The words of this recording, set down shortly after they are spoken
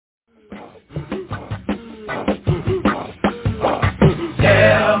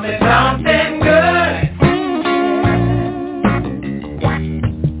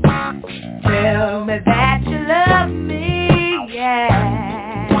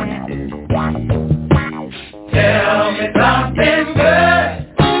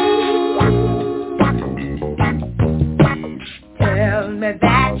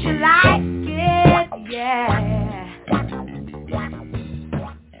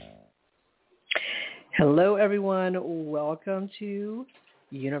Hello, everyone. Welcome to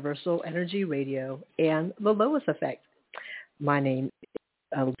Universal Energy Radio and the L.O.I.S Effect. My name is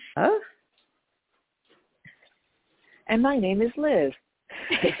Alyssa. And my name is Liz.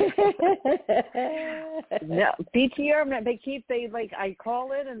 No, BTR, I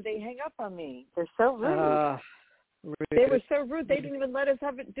call in and they hang up on me. They're so rude. They were so rude. They didn't even let us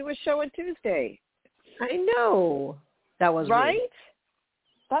do a show on Tuesday. I know. That was right. Rude.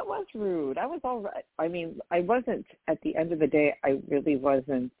 That was rude. I was all right. I mean, I wasn't, at the end of the day, I really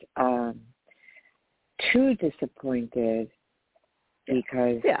wasn't too disappointed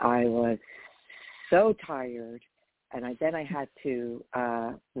because I was so tired. And then I had to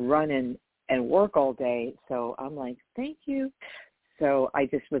run and work all day. So I'm like, thank you. So I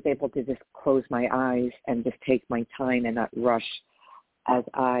just was able to just close my eyes and just take my time and not rush as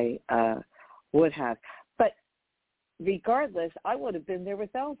I would have. But regardless, I would have been there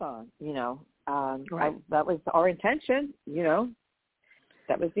with bells on, Right. That was our intention,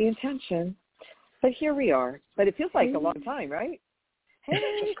 That was the intention. But here we are. But it feels like a long time, right?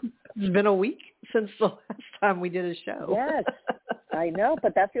 Hey. It's been a week since the last time we did a show. Yes, I know,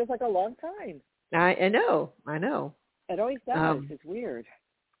 but that feels like a long time. I know. It always does. It's weird.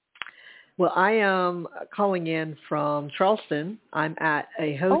 Well, I am calling in from Charleston. I'm at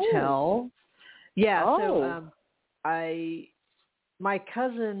a hotel. Oh. Yeah, oh. so my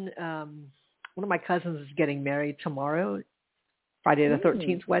cousin, one of my cousins is getting married tomorrow, Friday the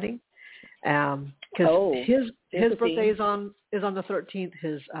 13th wedding. Because his birthday is on the 13th.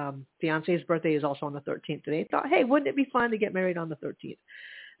 His fiance's birthday is also on the 13th. And they thought, hey, wouldn't it be fun to get married on the 13th?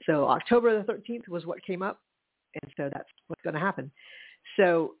 So October the 13th was what came up, and so that's what's going to happen.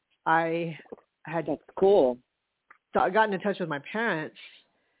 So that's cool. So I got in touch with my parents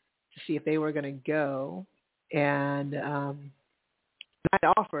to see if they were going to go, and I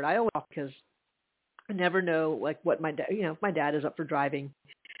offered. I always offer because I never know what my dad. If my dad is up for driving,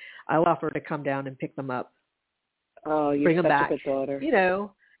 I'll offer to come down and pick them up. Oh, you're bring such them back. a good daughter.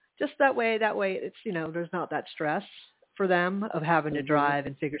 Just that way it's, there's not that stress for them of having to drive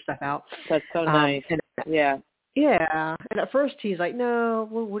and figure stuff out. That's so nice. Yeah. Yeah. And at first he's like, no,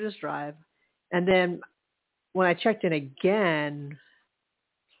 we'll just drive. And then when I checked in again,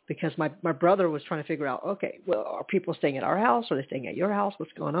 because my brother was trying to figure out, okay, well, are people staying at our house? Are they staying at your house?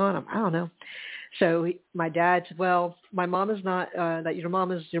 What's going on? I don't know. So my dad said, well, my mom is not, your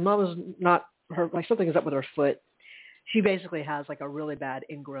mom is not her, something is up with her foot. She basically has a really bad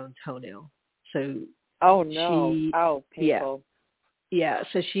ingrown toenail. So oh no. Painful. Yeah.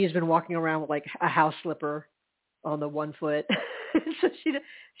 So she's been walking around with a house slipper on the one foot. So she's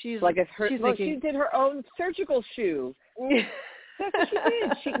she did her own surgical shoe. That's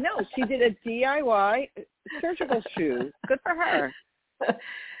what she did. She did a DIY surgical shoe. Good for her.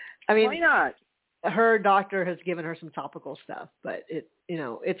 I mean, why not? Her doctor has given her some topical stuff, but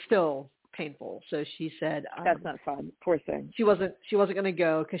it's still painful. So she said that's not fun. Poor thing. She wasn't going to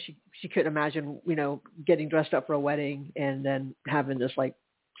go because she couldn't imagine getting dressed up for a wedding and then having this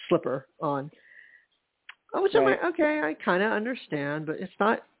slipper on. Which I'm like, okay, I kind of understand, but it's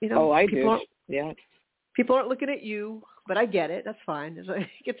not I do. Yeah. People aren't looking at you, but I get it. That's fine.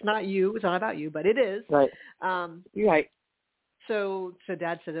 It's not you. It's not about you, but it is. Right. You're right. So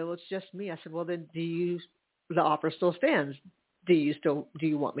Dad said, oh, it's just me. I said, well, then the offer still stands. Do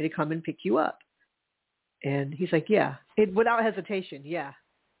you want me to come and pick you up? And he's like, yeah. Without hesitation, yeah.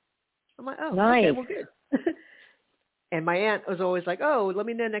 I'm like, oh, nice. Okay, well, good. And my aunt was always like, oh, let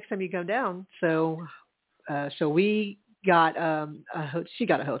me know next time you come down. So we got she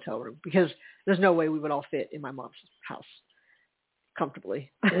got a hotel room because there's no way we would all fit in my mom's house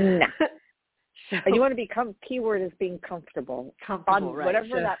comfortably. No. And you want to keyword is being comfortable. Comfortable, right.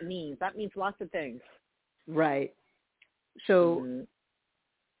 Whatever that means. That means lots of things. Right. So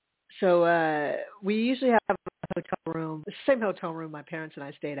we usually have a hotel room, the same hotel room my parents and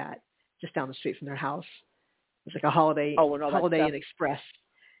I stayed at just down the street from their house. It was like a Holiday Inn Express.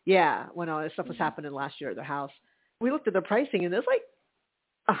 Yeah, when all this stuff was happening last year at their house. We looked at the pricing and it was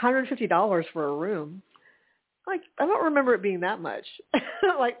 $150 for a room. I don't remember it being that much.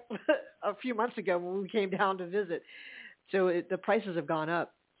 A few months ago when we came down to visit. So the prices have gone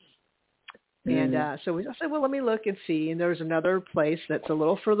up. And so I said, well, let me look and see. And there's another place that's a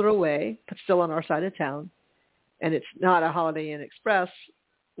little further away, but still on our side of town. And it's not a Holiday Inn Express,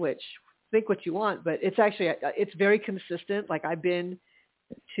 which think what you want, but it's actually, it's very consistent. I've been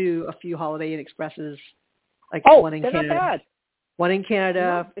to a few Holiday Inn Expresses, one in Canada,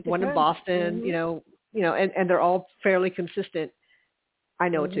 one in Boston, and they're all fairly consistent. I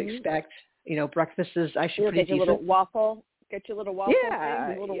know what to expect. Breakfast is actually pretty decent. A little waffle Get your little waffle thing,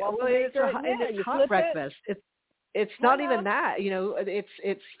 your little waffle maker. It's hot breakfast. It's not even that.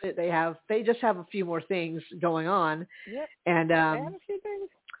 They just have a few more things going on. Yep. And they have a few things.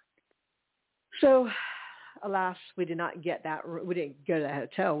 So, alas, we did not get that. We didn't go to that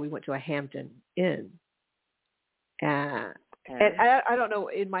hotel. We went to a Hampton Inn. And I don't know.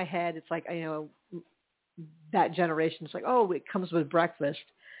 In my head, it's like that generation. It's like, oh, it comes with breakfast.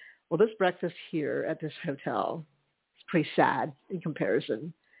 Well, this breakfast here at this hotel is pretty sad in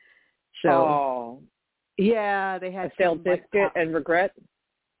comparison. So, yeah, they had a failed biscuit and regret.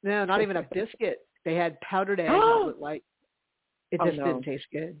 No, not even a biscuit. They had powdered eggs. That looked like it just didn't taste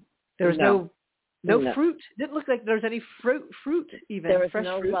good. There was no fruit. It didn't look like there was any fruit even. There was fresh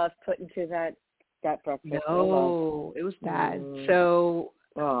no fruit. love put into that breakfast. No, it was bad. So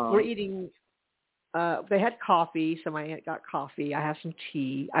we're eating. They had coffee, so my aunt got coffee. I have some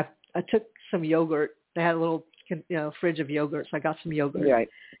tea. I took some yogurt. They had a little fridge of yogurt, so I got some yogurt. Right.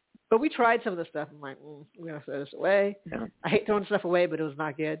 But we tried some of the stuff. I'm like, we're gonna throw this away. No. I hate throwing stuff away, but it was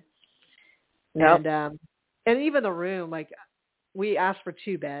not good. Nope. And even the room, like we asked for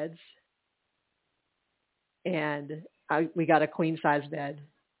 2 beds, and we got a queen size bed,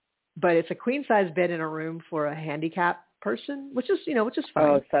 but it's a queen size bed in a room for a handicapped person, which is fine.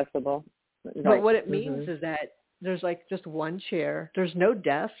 Oh, accessible. Right. But what it means is that there's like just one chair. There's no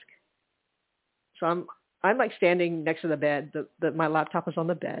desk. So I'm like standing next to the bed. My laptop is on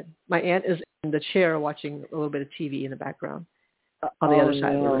the bed. My aunt is in the chair watching a little bit of TV in the background on the other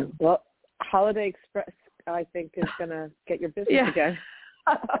side of the room. Well, Holiday Express, I think, is going to get your business again.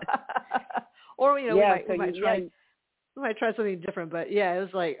 Or, we might try something different. But, yeah, it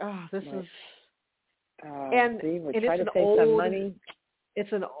was like, this is... and we're and trying it's to save some money.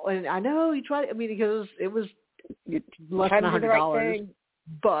 And I know you tried. I mean, because it was less than $100, right,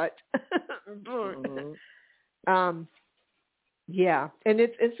 but yeah, and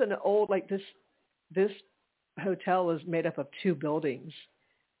it's an old this hotel is made up of 2 buildings,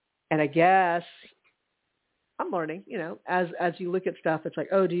 and I guess I'm learning. As you look at stuff, it's like,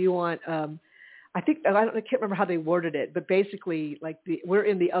 oh, do you want? I can't remember how they worded it, but basically, like we're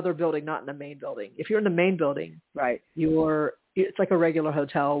in the other building, not in the main building. If you're in the main building, right, it's like a regular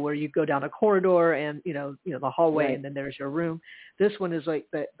hotel where you go down a corridor and the hallway, right, and then there's your room. This one is like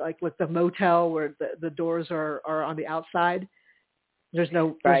with the motel where the doors are on the outside. There's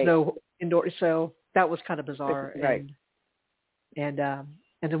no indoor, so that was kind of bizarre. Right. And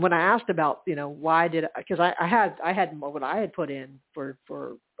then when I asked about why because I had what I had put in for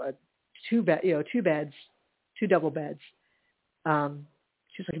 2 beds, 2 double beds.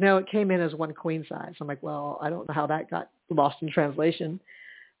 She's like, no, it came in as 1 queen size. I'm like, well, I don't know how that got lost in translation,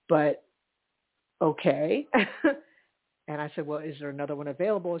 but okay. And I said, well, is there another one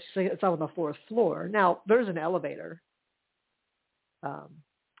available? She said, it's on the 4th floor. Now, there's an elevator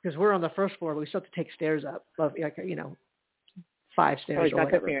because we're on the 1st floor, but we still have to take stairs up, 5 stairs or not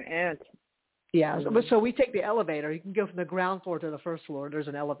whatever. good for your aunt. Yeah, so we take the elevator. You can go from the ground floor to the 1st floor. There's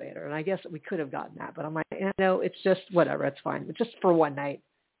an elevator, and I guess we could have gotten that, but I'm like, no, it's just whatever. It's fine. It's just for one night.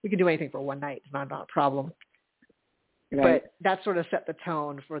 We can do anything for one night. It's not a problem. Right. But that sort of set the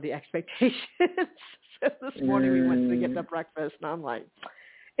tone for the expectations. So this morning we went to get the breakfast, and I'm like,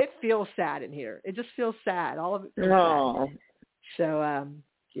 it feels sad in here. It just feels sad. All of it feels sad. So,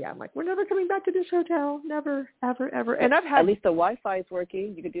 yeah, I'm like, we're never coming back to this hotel. Never, ever, ever. And I've had... At least the Wi-Fi is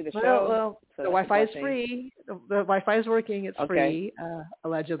working. You could do the show. Well, the Wi-Fi is free. The Wi-Fi is working. It's free,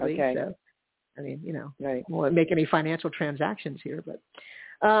 allegedly. Okay. So, I mean, right. We won't make any financial transactions here, but...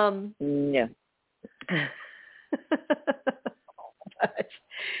 yeah.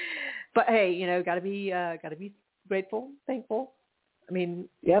 but hey, gotta be grateful, thankful. I mean,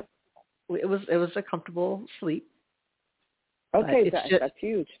 yep. It was a comfortable sleep. Okay, that's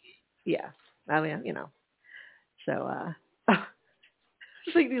huge. Yeah, I mean, so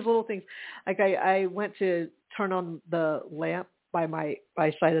just like these little things. Like I went to turn on the lamp by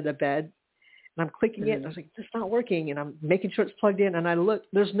side of the bed, and I'm clicking it, and I was like, it's not working, and I'm making sure it's plugged in, and I look,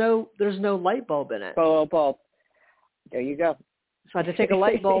 there's no light bulb in it. Bulb. There you go. So I had to take a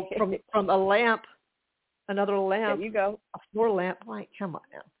light bulb from a lamp, another lamp. There you go. A floor lamp. I'm like, come on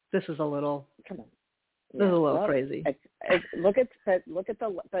now. This is a little. Come on. This is a little crazy. Look at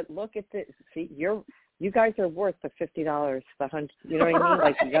the. See, you guys are worth the $50, the $100. You know what I mean?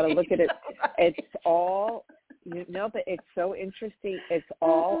 Like you got to look at it. It's all. But it's so interesting. It's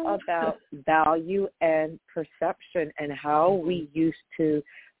all about value and perception, and how we used to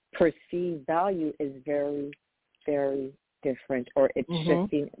perceive value is very, very different, or it's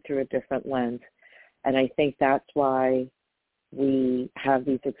shifting through a different lens. And I think that's why we have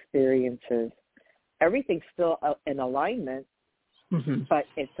these experiences everything's still in alignment, but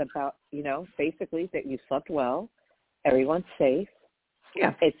it's about, basically that you slept well, everyone's safe.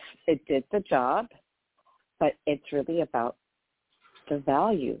 Yeah. It did the job, but it's really about the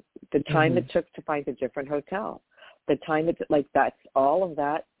value, the time it took to find a different hotel, the time that's all of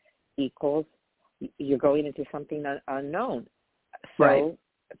that equals you're going into something unknown. So right.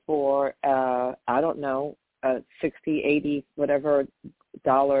 For, I don't know, 60, 80, whatever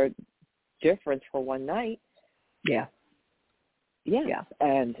dollar difference for one night. Yeah. Yeah.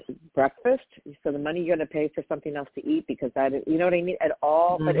 And breakfast, so the money you're going to pay for something else to eat because that is, you know what I mean? At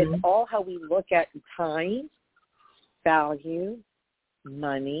all, but it's all how we look at time, value,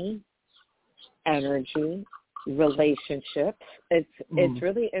 money, energy, relationships. It's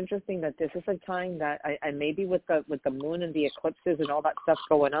really interesting that this is a time that I maybe with the moon and the eclipses and all that stuff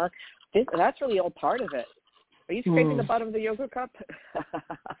going on, that's really all part of it. Are you scraping the bottom of the yogurt cup?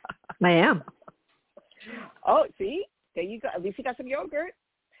 I am. Oh, see, there you go. At least you got some yogurt.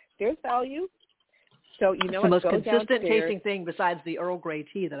 There's value. So you know it's the what? most consistent tasting thing besides the Earl Grey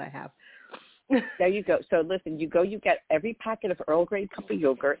tea that I have. There you go. So listen, you get every packet of Earl Grey cup of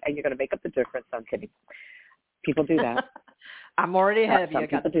yogurt, and you're going to make up the difference. I'm kidding. People do that. I'm already ahead of you. I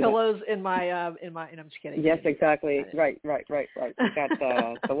got the pillows that. in my, and I'm just kidding. Yes, exactly. Right. You got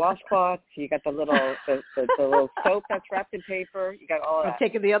the washcloth. You got the little soap that's wrapped in paper. You got all that. I'm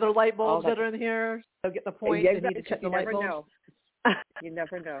taking the other light bulbs that are in here. So get the point. Yeah, I need to check the light bulbs. You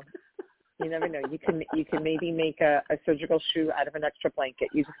never know. You never know. You can maybe make a surgical shoe out of an extra blanket.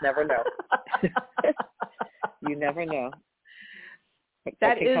 You just never know. You never know.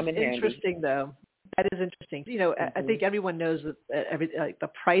 That is interesting, though. That is interesting. I think everyone knows that the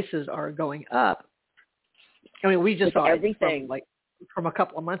prices are going up. I mean, we just saw everything from a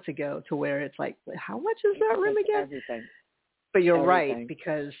couple of months ago to where it's like, how much is that room again? Everything. But you're right,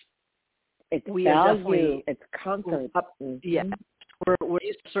 because it's we value, are definitely it's comfort. Yeah, we're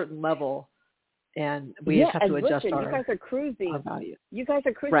used to a certain level, and we just have to adjust our value. You guys are cruising. You guys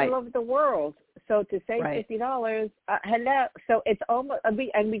are cruising all over the world. So to say $50, hello. So it's almost and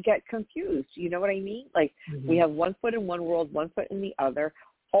we get confused. You know what I mean? Like we have one foot in one world, one foot in the other.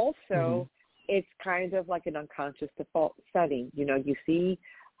 Also, it's kind of like an unconscious default setting. You see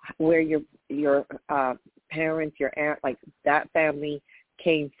where your parents, your aunt, like that family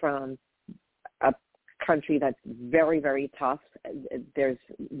came from a country that's very, very tough. There's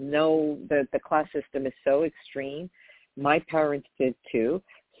the class system is so extreme. My parents did too.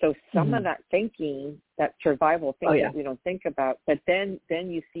 So some of that thinking, that survival thinking that we don't think about, but then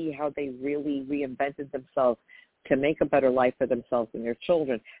you see how they really reinvented themselves to make a better life for themselves and their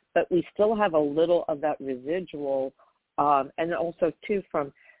children. But we still have a little of that residual, and also too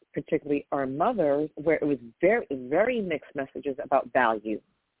from particularly our mothers, where it was very, very mixed messages about value,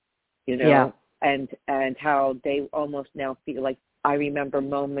 and how they almost now feel like, I remember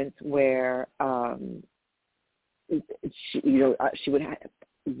moments where she would have,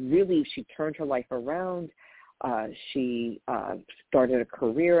 really, she turned her life around. She started a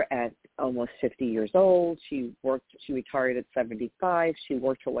career at almost 50 years old. She retired at 75. She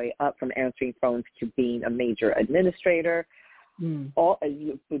worked her way up from answering phones to being a major administrator.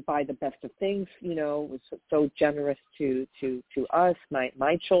 You would buy the best of things, was so generous to us,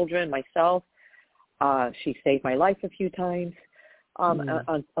 my children, myself. She saved my life a few times.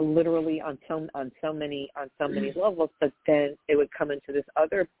 Literally on so many levels, but then it would come into this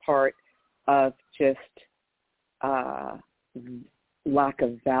other part of just lack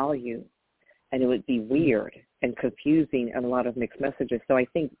of value, and it would be weird and confusing and a lot of mixed messages. So I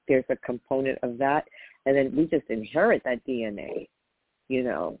think there's a component of that, and then we just inherit that DNA,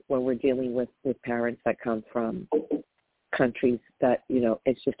 when we're dealing with parents that come from countries that,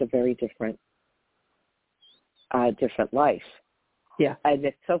 it's just a very different life. Yeah. And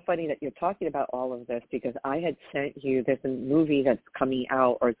it's so funny that you're talking about all of this, because I had sent you, there's a movie that's coming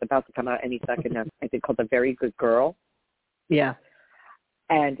out, or it's about to come out any second now, I think, called The Very Good Girl. Yeah.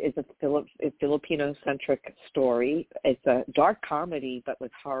 And it's a Filipino-centric story. It's a dark comedy, but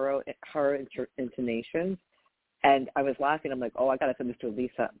with horror intonations. And I was laughing. I'm like, I got to send this to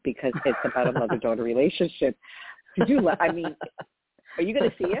Alyssa, because it's about a mother-daughter relationship. Are you going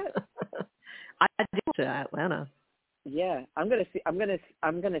to see it? I did to Atlanta. Yeah, I'm gonna see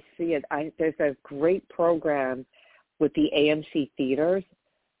it. There's a great program with the AMC theaters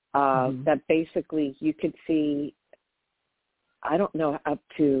that basically you could see. Up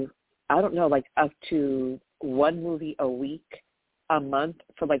to one movie a week, a month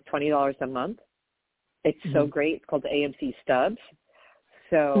for like $20 a month. It's so great. It's called the AMC Stubs.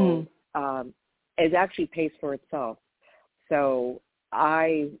 So it actually pays for itself. So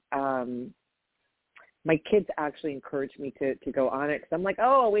I my kids actually encourage me to go on it, because I'm like,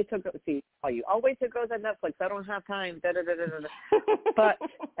 oh, I'll wait till it goes on Netflix. I don't have time. Da, da, da, da, da. But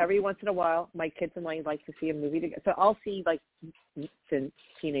every once in a while, my kids and I like to see a movie together. So I'll see like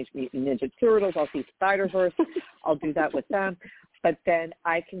Teenage Mutant Ninja Turtles. I'll see Spider-Verse. I'll do that with them. But then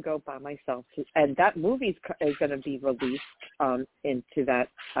I can go by myself, and that movie is going to be released into that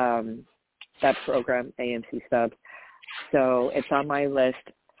program, AMC Sub. So it's on my list.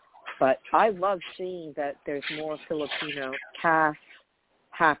 But I love seeing that there's more Filipino cast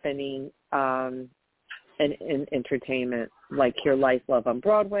happening in entertainment, like Your Life, Love on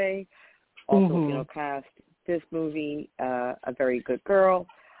Broadway, all Filipino cast. This movie, A Very Good Girl.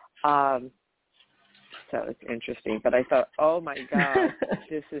 So it's interesting. But I thought, oh, my God,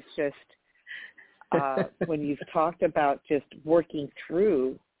 this is just, when you've talked about just working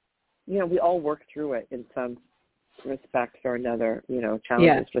through, we all work through it in some respect or another,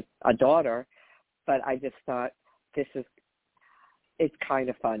 challenges with a daughter. But I just thought, it's kind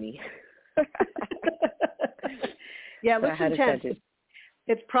of funny. Yeah, it looks intense.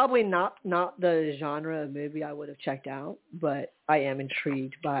 It's probably not the genre of movie I would have checked out, but I am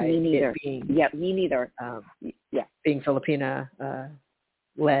intrigued by it being. Yeah, me neither. Being Filipina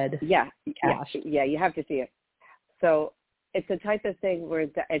led. Yeah, cast. yeah, you have to see it. So it's the type of thing where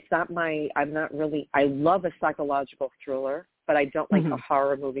it's not I love a psychological thriller, but I don't like a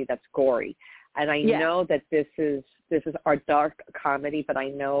horror movie that's gory. And I know that this is our dark comedy, but I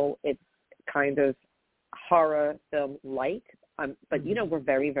know it's kind of horror film light. But we're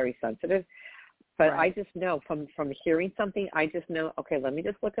very, very sensitive. But I just know from hearing something, I just know, okay, let me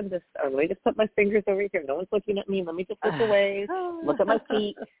just look at this, or let me just put my fingers over here. No one's looking at me. Let me just look away, look at my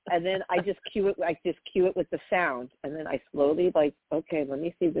feet, and then I just cue it. I just cue it with the sound, and then I slowly okay, let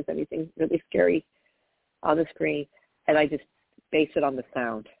me see if there's anything really scary on the screen, and I just base it on the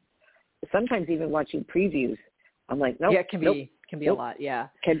sound. Sometimes even watching previews, I'm like, nope. Yeah, it can be a lot. Yeah,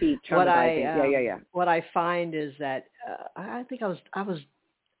 can be traumatizing. What I find is that I think I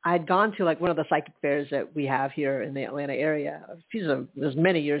had gone to like one of the psychic fairs that we have here in the Atlanta area. It was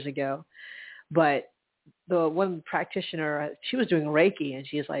many years ago, but the one practitioner, she was doing Reiki, and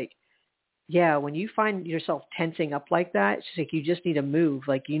she's like, yeah, when you find yourself tensing up like that, she's like, you just need to move.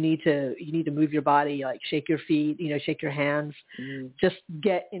 Like you need to move your body, like shake your feet, shake your hands, just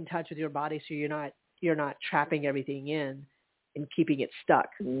get in touch with your body so you're not trapping everything in and keeping it stuck.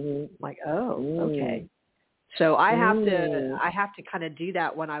 Like, okay. So I have to kind of do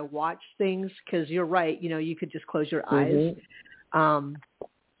that when I watch things, because you're right. You could just close your eyes.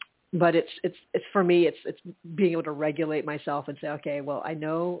 But it's for me, it's being able to regulate myself and say, okay, well, I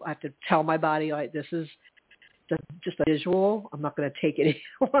know I have to tell my body, like, this is just a visual. I'm not going to take it.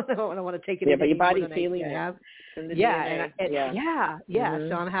 I don't want to take it. Yeah, but your body's feeling it. So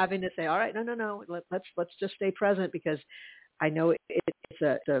I'm having to say, all right, no. Let's just stay present, because I know it's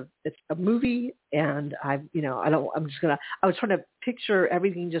a movie, and I was trying to picture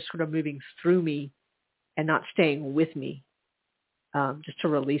everything just sort of moving through me and not staying with me, just to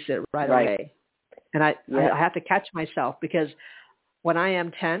release it right away. And I have to catch myself, because when I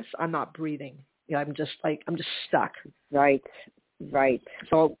am tense, I'm not breathing. I'm just stuck. Right.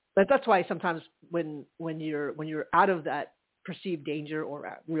 So that's why sometimes when you're out of that perceived danger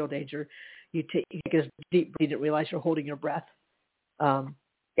or real danger, you take a deep breath. You didn't realize you're holding your breath.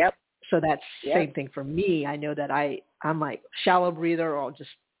 So that's the same thing for me. I know that I'm like shallow breather, or I'll just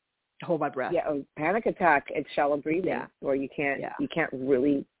hold my breath. Yeah, panic attack, it's shallow breathing, where you can't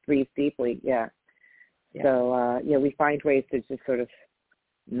really breathe deeply. Yeah. So we find ways to just sort of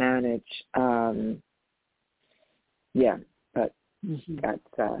manage. But that's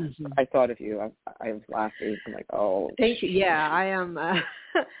I thought of you. I was laughing. I'm like, oh. Thank you. Yeah, I am.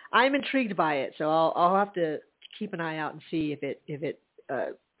 I'm intrigued by it, so I'll have to keep an eye out and see if it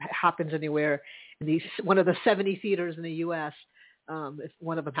happens anywhere in one of the 70 theaters in the U.S. If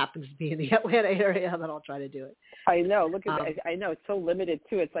one of them happens to be in the Atlanta area, then I'll try to do it. I know. Look at that. I know, it's so limited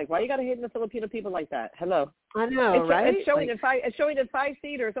too. It's like, why you got to hate the Filipino people like that? Hello. I know, right? It's showing in 5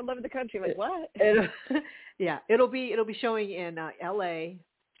 theaters all over the country. Like, what? It'll be showing in L.A.,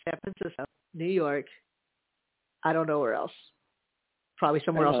 San Francisco, New York. I don't know where else. Probably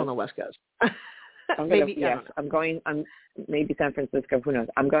somewhere else on the West Coast. I'm maybe San Francisco. Who knows?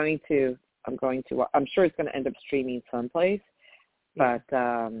 I'm sure it's going to end up streaming someplace. But but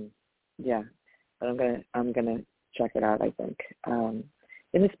I'm gonna check it out, I think, in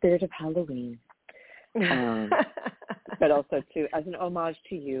the spirit of Halloween, but also too as an homage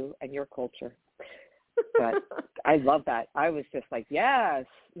to you and your culture. But I love that. I was just like, yes,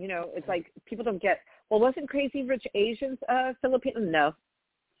 it's like people don't get. Well, wasn't Crazy Rich Asians Filipino? No.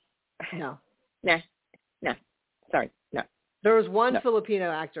 Nah. No. Sorry. No. There was one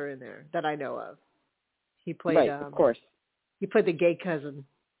Filipino actor in there that I know of. He played, right, of course. He played the gay cousin,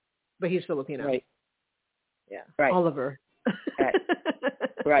 but he's Filipino. Right. Yeah. Right. Oliver. Right.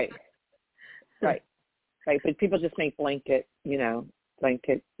 Right. Right. But people just make blanket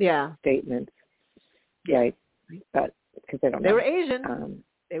statements. Yeah. Right. But because they don't know. They were Asian.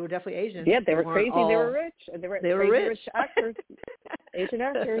 They were definitely Asian. Yeah, they were crazy. They were rich. And they were rich actors. Asian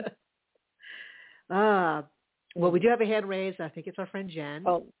actors. Well, we do have a hand raised. I think it's our friend Jen.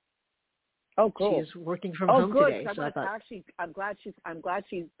 Oh, cool. She's working from home today. So I'm glad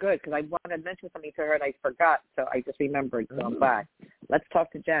she's good because I wanted to mention something to her and I forgot, so I just remembered. So I'm glad. Let's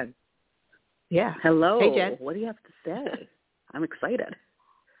talk to Jen. Yeah. Hello. Hey, Jen. What do you have to say? I'm excited.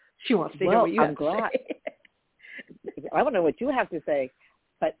 She wants to hear what you have to say. I don't know what you have to say,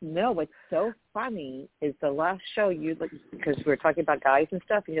 but no, what's so funny is the last show because we were talking about guys and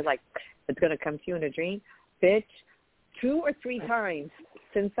stuff, and you're like, it's going to come to you in a dream. Bitch, 2 or 3 times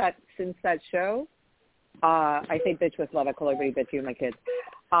since that show, I say bitch with love. I call everybody bitch, even my kids.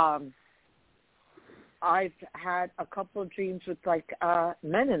 I've had a couple of dreams with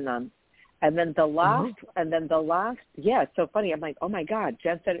men in them. And then the last, yeah, it's so funny. I'm like, oh my God,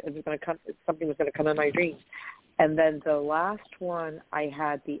 Jen said it was going to come, something was going to come in my dreams. And then the last one I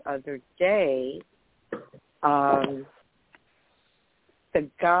had the other day, the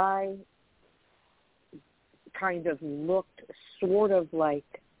guy kind of looked sort of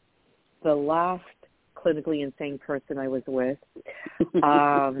like the last clinically insane person I was with,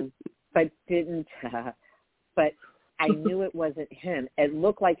 but didn't, but I knew it wasn't him. It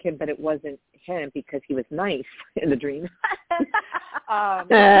looked like him, but it wasn't him because he was nice in the dream. I'm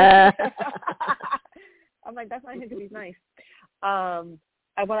like, that's not him because he's nice. And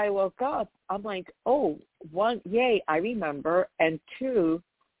when I woke up, I'm like, oh, 1, yay, I remember. And 2,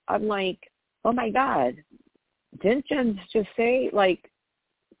 I'm like, oh, my God. Didn't Jen just say,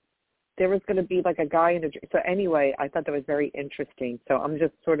 there was going to be, a guy in the dream? So anyway, I thought that was very interesting. So I'm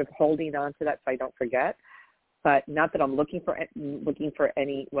just sort of holding on to that so I don't forget. But not that I'm looking for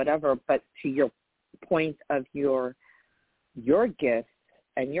any whatever, but to your point of your gifts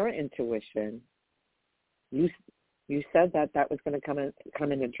and your intuition, you said that was going to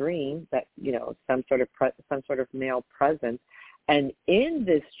come in a dream, that some sort of male presence, and in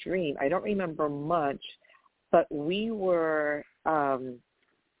this dream I don't remember much, but we were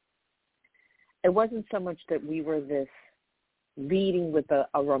it wasn't so much that we were this leading with a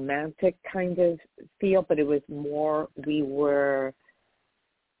romantic kind of feel, but it was more we were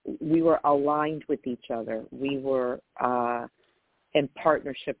aligned with each other. We were in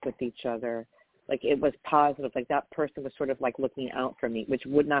partnership with each other. It was positive. That person was sort of looking out for me, which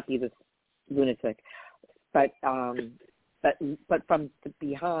would not be this lunatic, but from the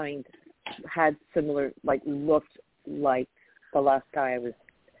behind had similar, looked like the last guy I was,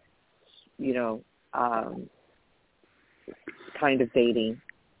 kind of dating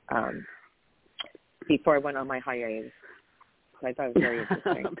before I went on my hiatus. So I thought it was very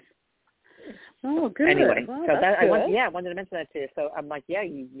interesting. Oh, good. Anyway, well, so I wanted to mention that to you. So I'm like, yeah,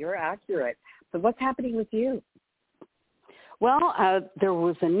 you're accurate. So what's happening with you? Well, there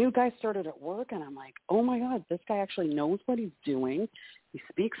was a new guy started at work, and I'm like, oh, my God, this guy actually knows what he's doing. He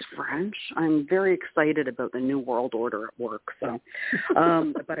speaks French. I'm very excited about the new world order at work. So,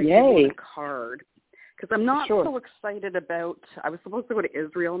 but I did want a card. Because I'm not so excited about, I was supposed to go to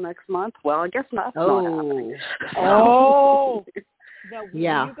Israel next month. Well, I guess that's not happening. Oh. Now, were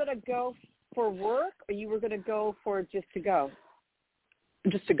you going to go for work, or you were going to go for just to go?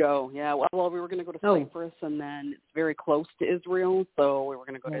 Just to go, yeah. Well, we were going to go to Cyprus, and then it's very close to Israel, so we were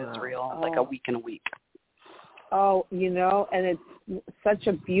going to go to Israel a week and a week. Oh, and it's such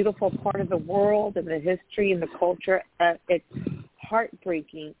a beautiful part of the world and the history and the culture. It's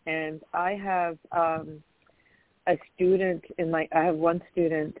heartbreaking. And I have I have one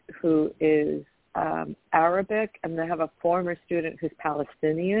student who is Arabic, and I have a former student who's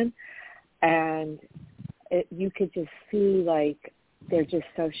Palestinian, and you could just see they're just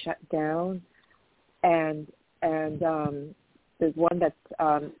so shut down. And there's one that's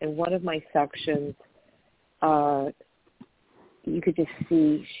in one of my sections. You could just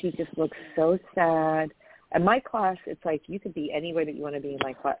see she just looks so sad. And my class, it's you could be anywhere that you want to be in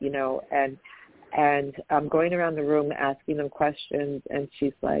my class, and I'm going around the room asking them questions, and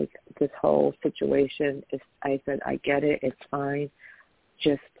she's like, this whole situation is, I said, I get it, it's fine.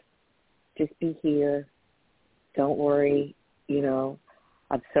 Just be here. Don't worry,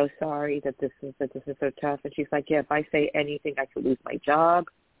 I'm so sorry that this is so tough. And she's like, yeah, if I say anything, I could lose my job.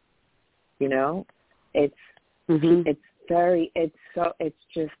 It's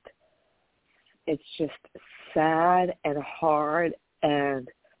just it's just sad and hard, and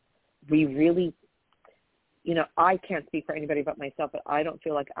we really, I can't speak for anybody but myself, but I don't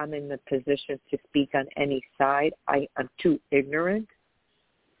feel like I'm in the position to speak on any side. I'm too ignorant.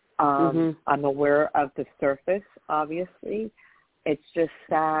 I'm aware of the surface, obviously. It's just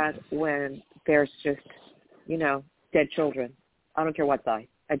sad when there's just, dead children. I don't care what side.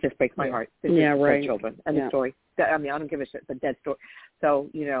 It just breaks my heart. It's dead children and the story. I mean, I don't give a shit, but dead story. So,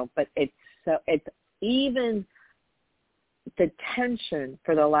 but it's even the tension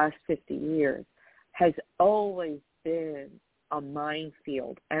for the last 50 years has always been a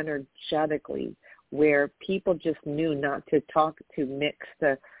minefield energetically, where people just knew not to talk, to mix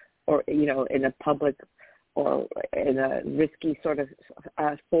or in a public or in a risky sort of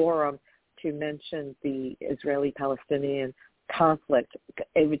forum to mention the Israeli-Palestinian conflict.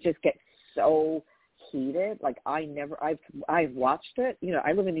 It would just get so heated. Like I've watched it.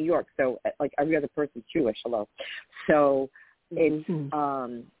 I live in New York, so like every other person's Jewish. Hello. So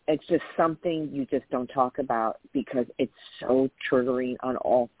it's just something you just don't talk about because it's so triggering on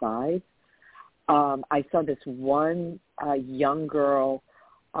all sides. I saw this one young girl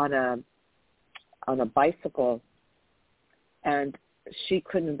on a bicycle, and she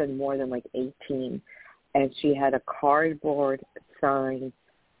couldn't have been more than like 18, and she had a cardboard sign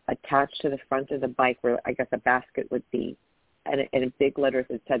attached to the front of the bike where I guess a basket would be, and in big letters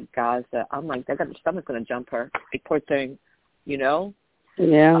it said Gaza. I'm like, someone's going to jump her. Like, poor thing, Yeah.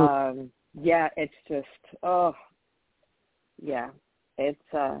 It's just,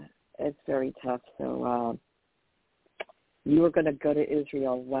 it's very tough. So you were going to go to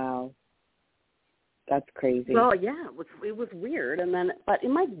Israel. Wow. That's crazy. Well, yeah, it was weird. And then, but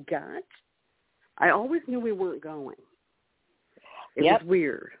in my gut, I always knew we weren't going. It was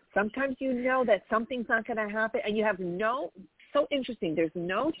weird. Sometimes you know that something's not going to happen, and you have so interesting. There's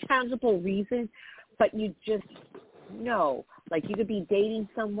no tangible reason, but you just know. Like, you could be dating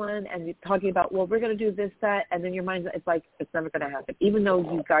someone and you're talking about, well, we're going to do this, that, and then your mind's, it's like, it's never going to happen. Even though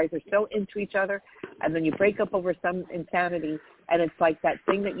you guys are so into each other, and then you break up over some insanity, and it's like that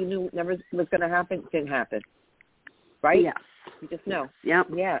thing that you knew never was going to happen didn't happen. Right? Yeah. You just know. Yep.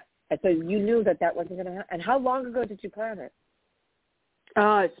 Yeah. And so you knew that wasn't going to happen. And how long ago did you plan it?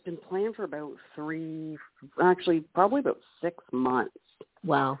 It's been planned for about probably about 6 months.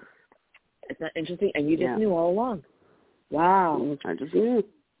 Wow. Isn't that interesting? And you just knew all along. Wow. I just knew.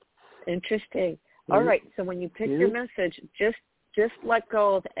 Interesting. Mm-hmm. All right. So when you pick your message, just let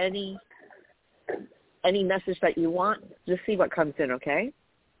go of any message that you want. Just see what comes in, okay?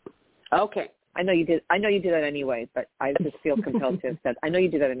 Okay. I know you did that anyway, but I just feel compelled to have said, I know you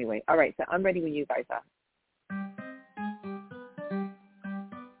did that anyway. All right. So I'm ready when you guys are.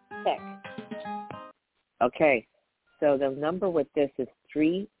 Okay, so the number with this is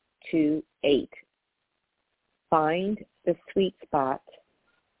 328. Find the sweet spot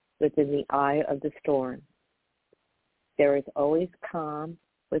within the eye of the storm. There is always calm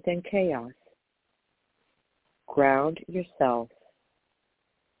within chaos. Ground yourself.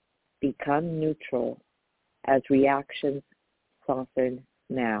 Become neutral as reactions soften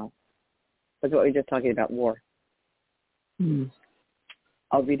now. That's what we were just talking about, war.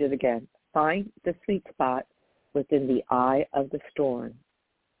 I'll read it again. Find the sweet spot within the eye of the storm.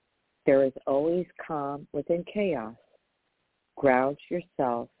 There is always calm within chaos. Ground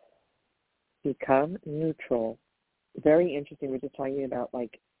yourself. Become neutral. Very interesting. We're just talking about,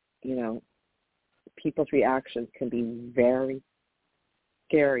 people's reactions can be very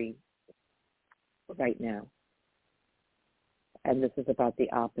scary right now. And this is about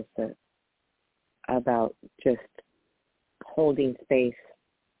the opposite, about just holding space.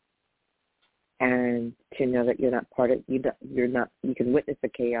 And to know that you're not part of, you can witness the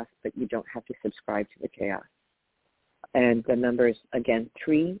chaos, but you don't have to subscribe to the chaos. And the number is, again,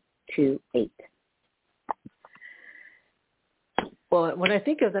 328. Well, when I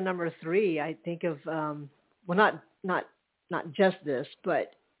think of the number 3, I think of, not just this,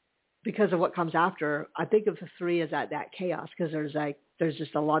 but because of what comes after, I think of the 3 as that chaos, because there's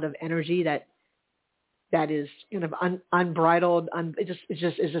just a lot of energy that is kind of unbridled.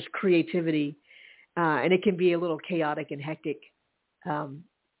 It's just creativity. And it can be a little chaotic and hectic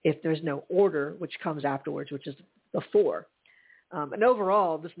if there's no order, which comes afterwards, which is the 4. And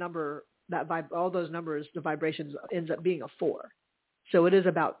overall, this number, all those numbers, the vibrations ends up being a 4. So it is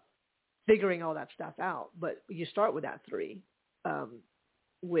about figuring all that stuff out. But you start with that 3,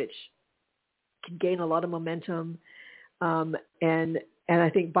 which can gain a lot of momentum. And I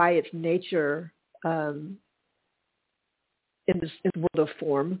think by its nature, in this world of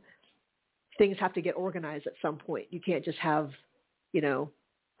form, things have to get organized at some point. You can't just have,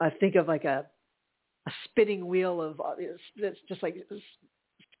 think of like a spinning wheel of it's just like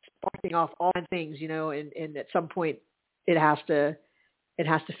sparking off all things, and at some point it has to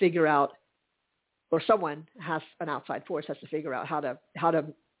figure out, or someone has, an outside force has to figure out how to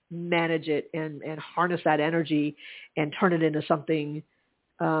manage it and harness that energy and turn it into something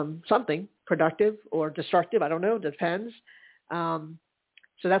productive or destructive. I don't know. Depends.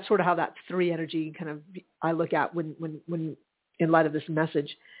 So that's sort of how that 3 energy kind of I look at when in light of this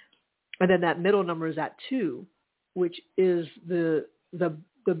message. And then that middle number is at 2, which is the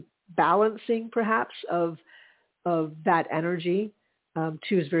balancing perhaps of that energy. 2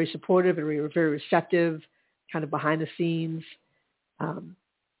 is very supportive and very receptive, kind of behind the scenes.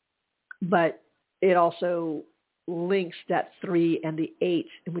 But it also links that 3 and the 8.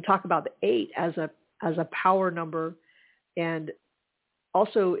 And we talk about the 8 as a power number. And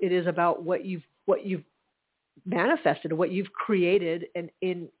also it is about what you've manifested, what you've created, and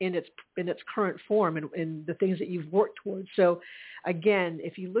in its current form, and the things that you've worked towards. So again,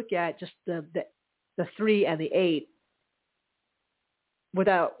 if you look at just the 3 and the 8,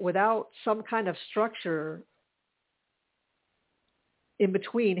 without some kind of structure in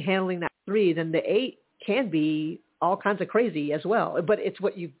between handling that 3, then the 8 can be all kinds of crazy as well. But it's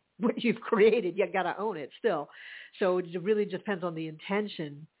what you've created. You got to own it still. So it really depends on the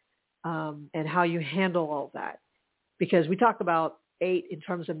intention and how you handle all that. Because we talk about 8 in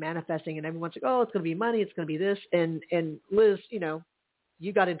terms of manifesting, and everyone's like, oh, it's going to be money, it's going to be this. And Liz,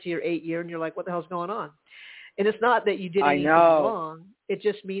 you got into your 8 year and you're like, what the hell's going on? And it's not that you did anything wrong. It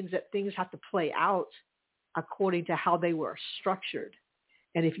just means that things have to play out according to how they were structured.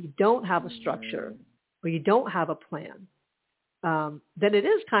 And if you don't have a structure or you don't have a plan, then it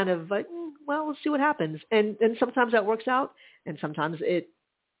is kind of like, well, let's see what happens. And sometimes that works out, and sometimes it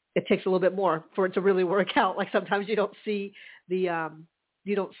takes a little bit more for it to really work out. Like sometimes you don't see the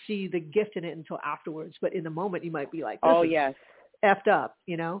gift in it until afterwards. But in the moment, you might be like, this is effed up,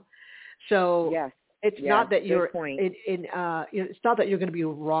 So yes. It's not that you're it's not that you're going to be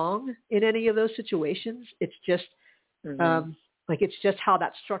wrong in any of those situations. It's just it's just how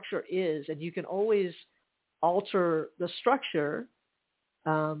that structure is, and you can always alter the structure.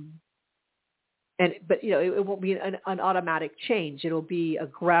 But it won't be an automatic change. It'll be a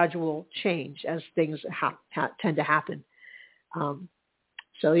gradual change as things tend to happen.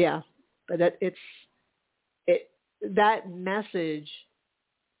 So yeah, but that message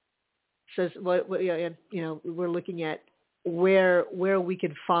says we're looking at where we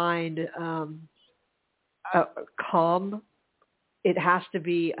can find a calm. It has to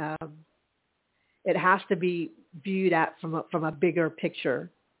be viewed at from a bigger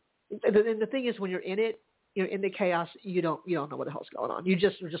picture. And the thing is, when you're in it, you're in the chaos. You don't know what the hell's going on. You're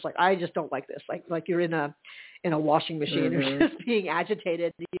just like, I just don't like this. Like you're in a washing machine. You're just being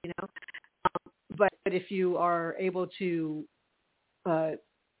agitated. But if you are able to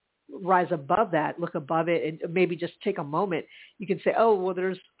rise above that, look above it, and maybe just take a moment, you can say, oh, well,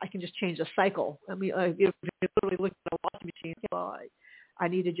 I can just change the cycle. I mean, if you're literally looking at a washing machine, well, I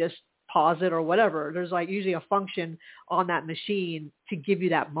need to just pause it or whatever. There's like usually a function on that machine to give you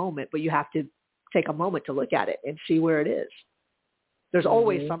that moment, but you have to take a moment to look at it and see where it is. There's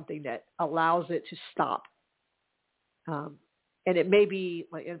always something that allows it to stop. And it may be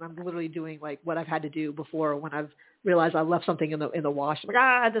like, and I'm literally doing like what I've had to do before when I've realized I left something in the wash. I'm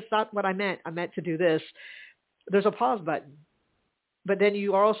like, that's not what I meant. I meant to do this. There's a pause button. But then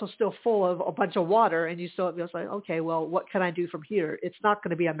you are also still full of a bunch of water, and you're like, okay, well, what can I do from here? It's not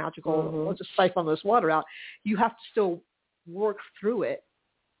going to be a magical, let's just siphon this water out. You have to still work through it,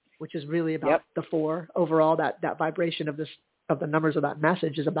 which is really about the 4 overall. That vibration of the numbers of that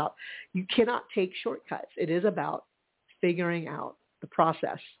message is about, you cannot take shortcuts. It is about figuring out the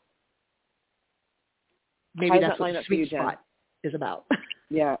process. Maybe that's what the sweet spot is about.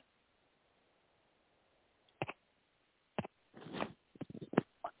 Yeah.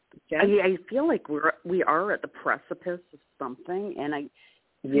 I feel like we are at the precipice of something, and I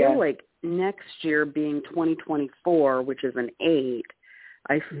feel like next year being 2024, which is an 8,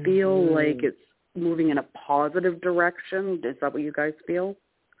 I feel like it's moving in a positive direction. Is that what you guys feel?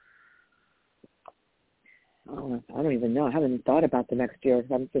 Oh, I don't even know. I haven't thought about the next year.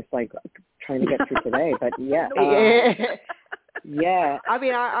 I'm just like trying to get through today. But yeah. Yeah. I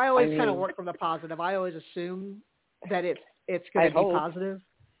mean, I always kind of work from the positive. I always assume that it's going to be positive.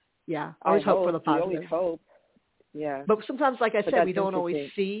 Yeah, I always hope for the positive. We always hope. Yeah. But sometimes, like I said, we don't always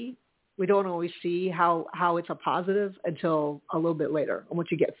see how it's a positive until a little bit later. Once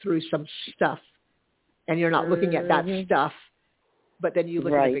you get through some stuff, and you're not looking at that stuff, but then you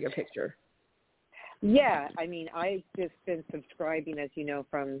look at the bigger picture. Yeah, I mean, I've just been subscribing, as you know,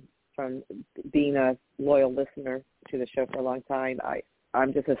 from from being a loyal listener to the show for a long time,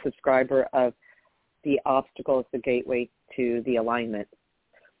 I'm just a subscriber of the obstacle is the gateway to the alignment.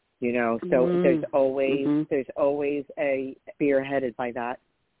 So there's always a spearheaded by that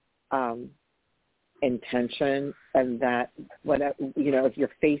intention, and that if you're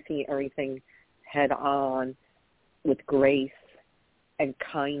facing everything head on with grace and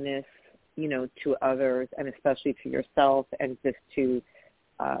kindness, to others and especially to yourself, and just to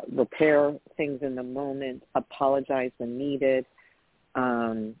repair things in the moment, apologize when needed,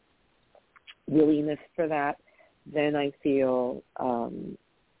 willingness for that, then I feel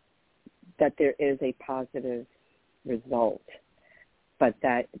that there is a positive result, but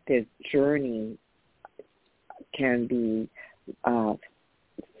that the journey can be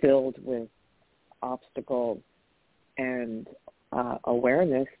filled with obstacles and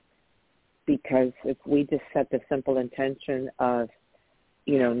awareness, because if we just set the simple intention of,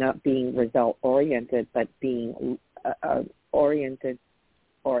 not being result-oriented, but being oriented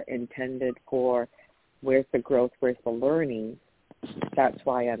or intended for where's the growth, where's the learning, that's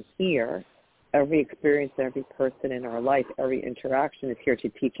why I'm here. Every experience, every person in our life, every interaction is here to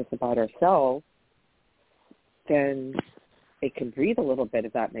teach us about ourselves, then it can breathe a little bit,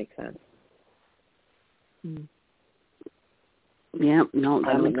 if that makes sense. Yeah, no,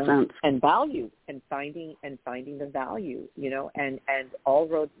 that makes sense. And value, and finding the value, and all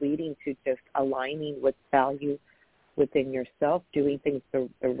roads leading to just aligning with value within yourself, doing things the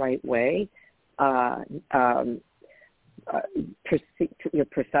right way, your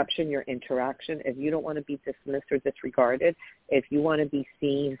perception, your interaction. If you don't want to be dismissed or disregarded, if you want to be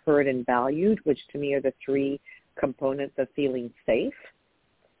seen, heard, and valued, which to me are the three components of feeling safe.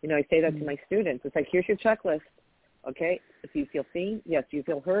 I say that to my students. It's like, here's your checklist. Okay, if you feel seen, yes. Do you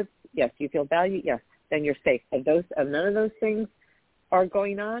feel heard? Yes. Do you feel valued? Yes. Then you're safe. If none of those things are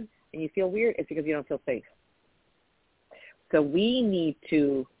going on and you feel weird, it's because you don't feel safe. So we need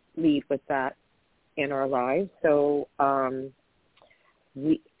to lead with that in our lives. So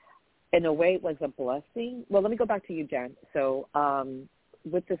we, in a way, it was a blessing. Well, let me go back to you, Jen. So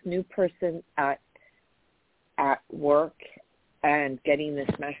with this new person at work and getting this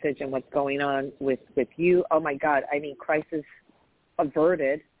message and what's going on with you, oh, my God, crisis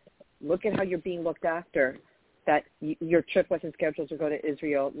averted. Look at how you're being looked after, that your trip wasn't scheduled to go to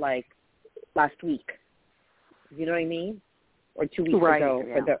Israel like last week. You know what I mean? Or 2 weeks ago.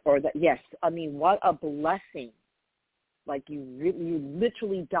 Yeah. Yes. What a blessing. Like you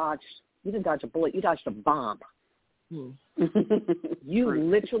literally dodged, you didn't dodge a bullet, you dodged a bomb. You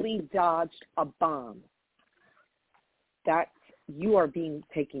literally dodged a bomb. That you are being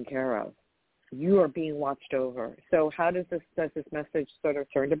taken care of. You are being watched over. So how does this message sort of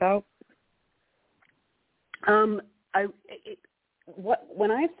turned about? When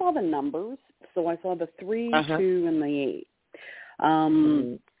I saw the numbers, so I saw the 3, 2, and the 8.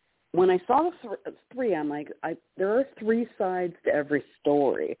 When I saw the 3, I'm like, there are 3 sides to every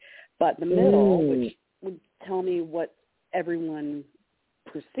story, but the middle, which would tell me what everyone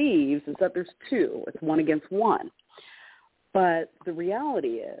perceives, is that there's 2. It's 1 against 1. But the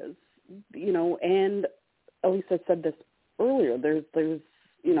reality is, and Alyssa said this earlier, there's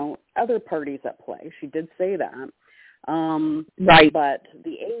other parties at play. She did say that. Right. But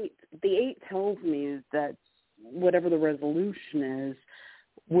the 8 tells me that whatever the resolution is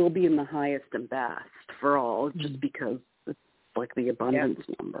will be in the highest and best for all, just because it's like the abundance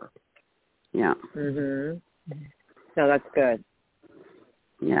number. Yeah. No, that's good.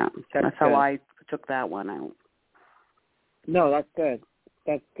 Yeah. That's how I took that one out. No, that's good.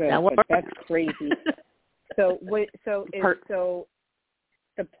 That's good. But that's crazy. So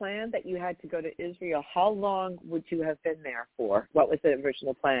the plan that you had to go to Israel, how long would you have been there for? What was the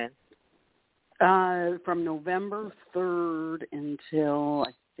original plan? From November 3rd until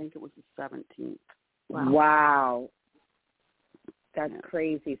I think it was the 17th. Wow. That's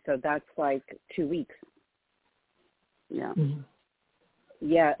crazy. So that's like 2 weeks. Yeah.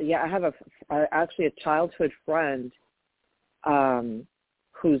 Yeah. I have actually a childhood friend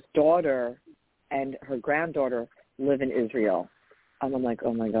whose daughter and her granddaughter live in Israel. And I'm like,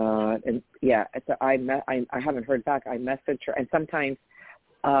 oh my God. And so I haven't heard back. I messaged her, and sometimes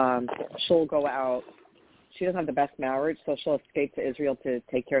she'll go out. She doesn't have the best marriage, so she'll escape to Israel to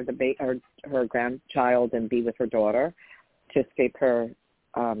take care of her grandchild and be with her daughter, to escape her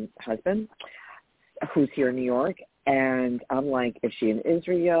husband, who's here in New York. And I'm like, is she in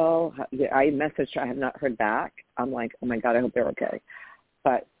Israel? I messaged her. I have not heard back. I'm like, oh my God, I hope they're okay.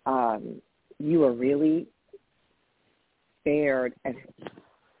 But you are really spared. And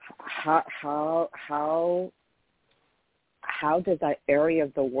how how does that area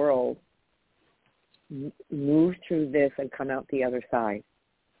of the world move through this and come out the other side?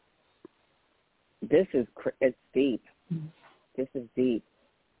 It's deep. This is deep.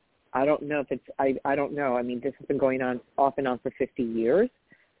 I don't know if it's, I don't know. I mean, this has been going on off and on for 50 years.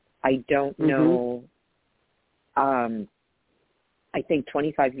 I don't know. I think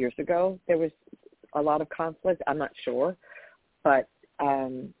 25 years ago there was a lot of conflict. I'm not sure. But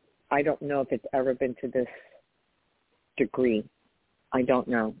I don't know if it's ever been to this degree. I don't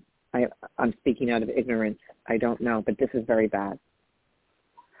know. I'm speaking out of ignorance. I don't know. But this is very bad.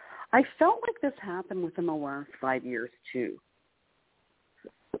 I felt like this happened within the last 5 years, too.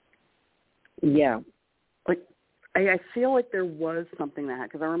 Yeah. Like, I feel like there was something that,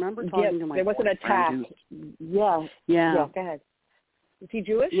 because I remember talking to my there was an attack. Yeah. Go ahead. Is he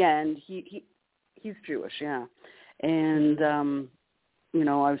Jewish? Yeah, and he's Jewish, yeah. And, you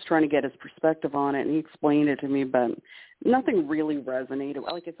know, I was trying to get his perspective on it, and he explained it to me, but nothing really resonated.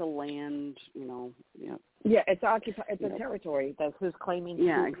 Like, it's a land, you know. Yeah, it's a territory. That's who's claiming.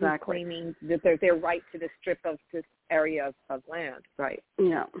 Yeah, who's exactly. claiming that their right to the strip of this area of land. Right.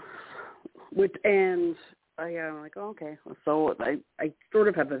 Yeah. I'm like, oh, okay. So I sort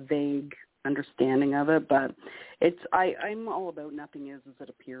of have a vague understanding of it, but I'm all about nothing is as it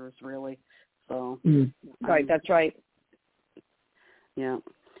appears, really. So. Right. That's right. Yeah.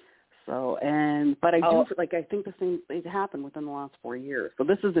 So, but I think the same thing happened within the last 4 years. So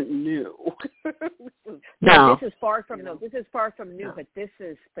this isn't new. No, this is far from new. This is far from new, no. but this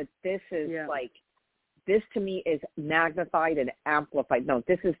is like, this to me is magnified and amplified. No,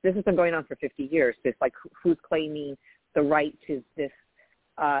 this has been going on for 50 years. This, like, who's claiming the right to this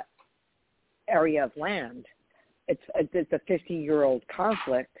area of land. It's a 50-year-old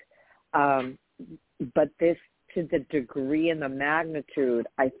conflict, but this, to the degree and the magnitude,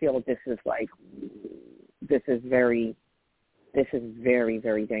 I feel this is very,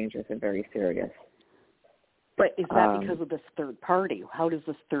 very dangerous and very serious. But is that because of this third party? How does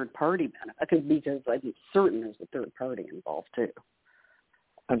this third party benefit? Because I'm certain there's a third party involved too.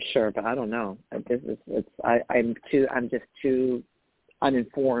 I'm sure, but I don't know. I'm just too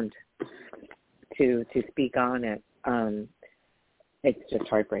uninformed to speak on it. It's just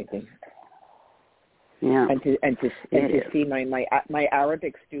heartbreaking. Yeah. And to see my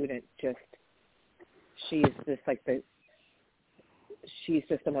Arabic student, she's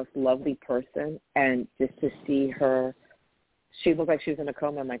just the most lovely person, and just to see her, she looked like she was in a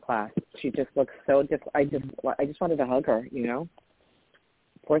coma in my class. She just looks so different. I just wanted to hug her, you know.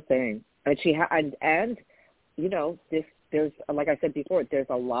 Poor thing. And you know, there's, like I said before, there's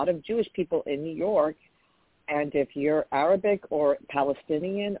a lot of Jewish people in New York, and if you're Arabic or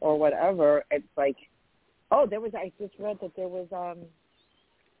Palestinian or whatever, it's like, I just read that there was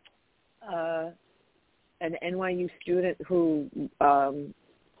an NYU student who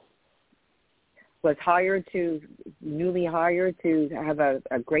was newly hired to have a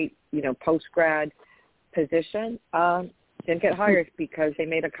great, you know, post-grad position, didn't get hired because they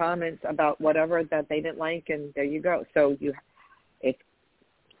made a comment about whatever that they didn't like, and there you go. So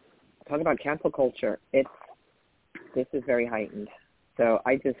talk about cancel culture. This is very heightened. So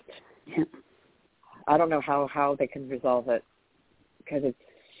I don't know how they can resolve it, because it's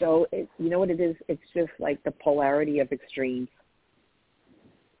so, you know what it is? It's just like the polarity of extremes.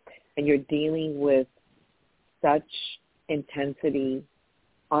 And you're dealing with such intensity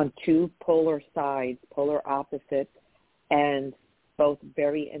on two polar sides, polar opposites, and both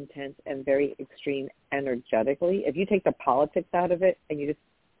very intense and very extreme energetically. If you take the politics out of it and you just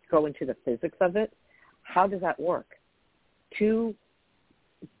go into the physics of it, how does that work? Two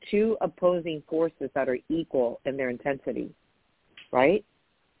opposing forces that are equal in their intensity, right?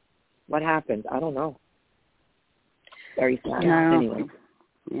 What happens? I don't know. Very sad. Yeah. Anyway.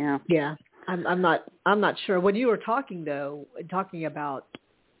 Yeah. Yeah. I'm not sure. When you were talking about,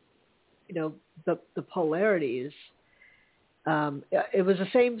 you know, the polarities, it was the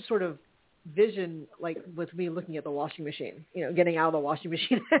same sort of vision, like with me looking at the washing machine, you know, getting out of the washing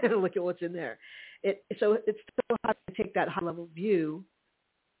machine and look at what's in there. So it's still hard to take that high level view.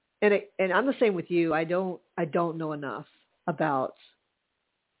 And I'm the same with you. I don't know enough about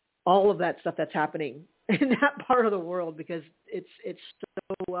all of that stuff that's happening in that part of the world, because it's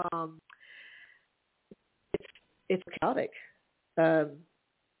so it's chaotic,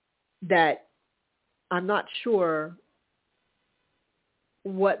 that I'm not sure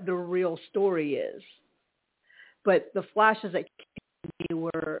what the real story is. But the flashes that came to me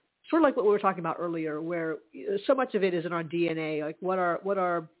were sort of like what we were talking about earlier, where so much of it is in our DNA, like what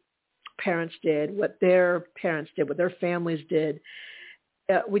our parents did, what their parents did, what their families did.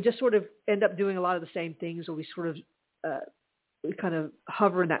 We just sort of end up doing a lot of the same things, or we sort of kind of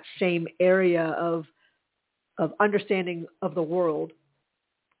hover in that same area of understanding of the world,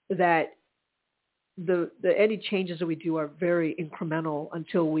 that the any changes that we do are very incremental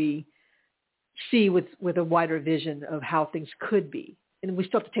until we see with a wider vision of how things could be. And we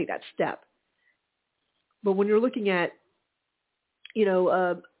still have to take that step. But when you're looking at,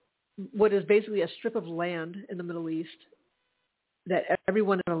 what is basically a strip of land in the Middle East that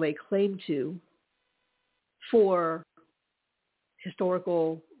everyone is going to lay claim to for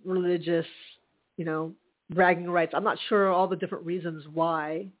historical, religious, bragging rights. I'm not sure all the different reasons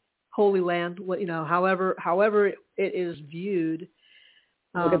why. Holy land, however it is viewed.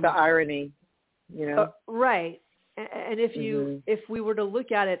 Look at the irony, right. And if we were to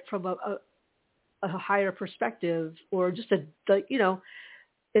look at it from a higher perspective, or just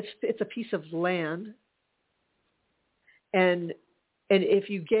it's a piece of land, and if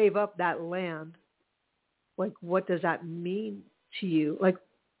you gave up that land, like, what does that mean to you? Like,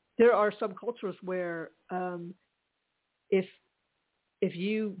 there are some cultures where if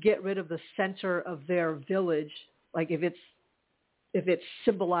you get rid of the center of their village, like if it's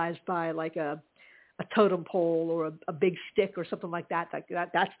symbolized by like a totem pole or a big stick or something like that,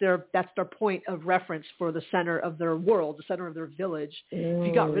 that's their point of reference for the center of their world, the center of their village. If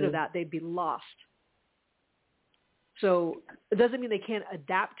you got rid of that, they'd be lost. So it doesn't mean they can't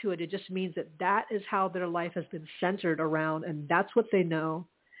adapt to it. It just means that is how their life has been centered around, and that's what they know.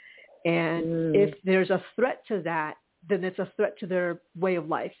 And if there's a threat to that, then it's a threat to their way of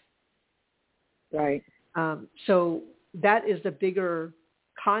life. Right. So that is the bigger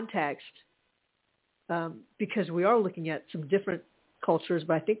context, because we are looking at some different cultures,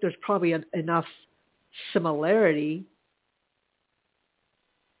 but I think there's probably enough similarity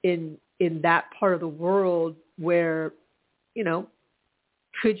in that part of the world where,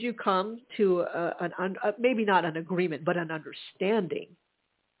 could you come to maybe not an agreement, but an understanding,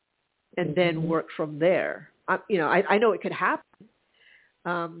 and then work from there. I know it could happen.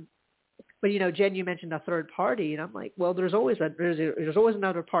 But Jen, you mentioned a third party, and I'm like, well, there's always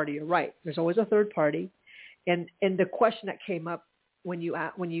another party. You're right. There's always a third party. And the question that came up when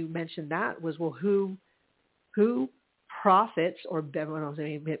you mentioned that was, well, who profits, or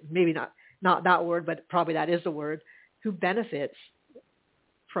maybe not that word, but probably that is the word, who benefits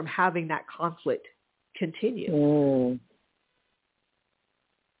from having that conflict continue?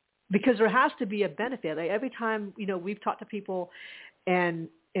 Because there has to be a benefit. Like, every time, we've talked to people, and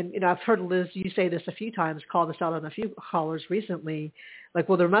I've heard Liz, you say this a few times, call this out on a few callers recently, like,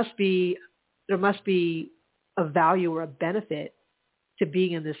 well, there must be a value or a benefit to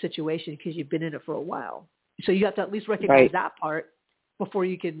being in this situation because you've been in it for a while. So you have to at least recognize that part before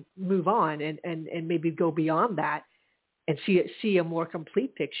you can move on and maybe go beyond that and see a more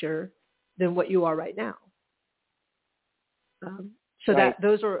complete picture than what you are right now. So that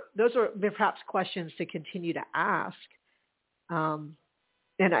those are perhaps questions to continue to ask, and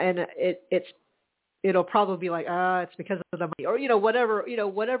it'll probably be like, it's because of the money, or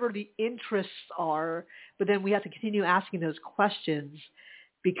whatever the interests are. But then we have to continue asking those questions,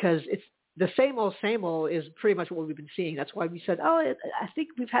 because it's the same old is pretty much what we've been seeing. That's why we said, I think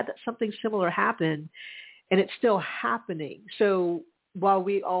we've had something similar happen, and it's still happening. So while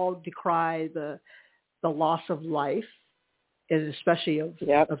we all decry the loss of life, and especially of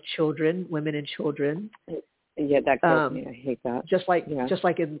children, women and children. Yeah, that kills me. I hate that. Just like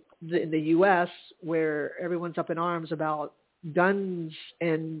in the U.S., where everyone's up in arms about guns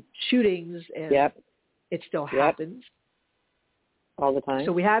and shootings, and it still happens all the time.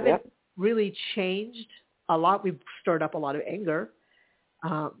 So we haven't really changed a lot. We've stirred up a lot of anger,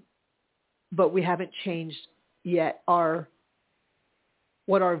 but we haven't changed yet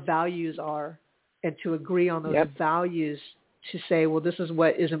what our values are, and to agree on those values. To say, well, this is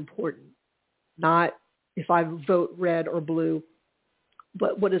what is important, not if I vote red or blue,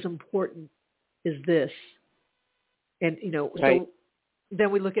 but what is important is this. And so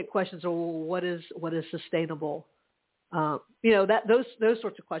then we look at questions. Well, what is sustainable? Those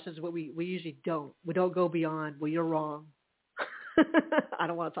sorts of questions. What we usually don't. We don't go beyond. Well, you're wrong. I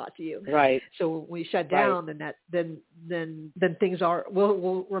don't want to talk to you. Right. So when we shut down, then things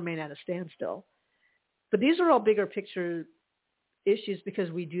will remain at a standstill. But these are all bigger picture issues,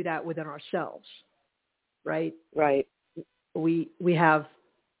 because we do that within ourselves, right? Right. We have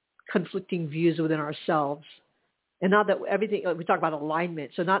conflicting views within ourselves, and not that everything, we talk about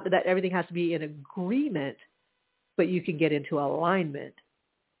alignment. So not that everything has to be in agreement, but you can get into alignment.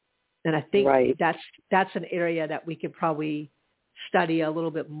 And I think that's an area that we could probably study a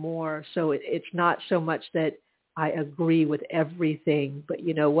little bit more. So it's not so much that I agree with everything, but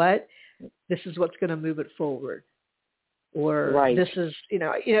you know what? This is what's going to move it forward. or this is,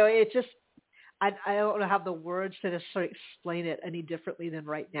 it just, I don't have the words to necessarily explain it any differently than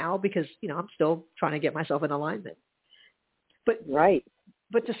right now because, I'm still trying to get myself in alignment. But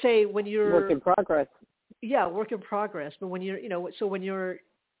But to say when you're work in progress. Yeah, work in progress. But when you're, so when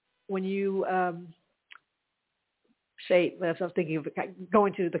you say, as I was thinking of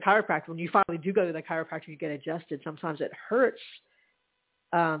going to the chiropractor, when you finally do go to the chiropractor, you get adjusted. Sometimes it hurts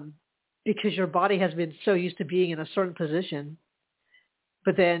because your body has been so used to being in a certain position.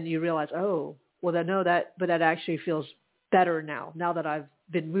 But then you realize, oh, well, but that actually feels better now. Now that I've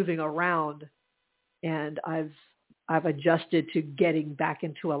been moving around and I've adjusted to getting back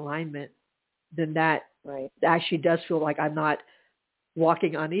into alignment, then that actually does feel like I'm not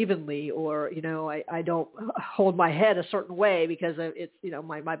walking unevenly, or I don't hold my head a certain way because it's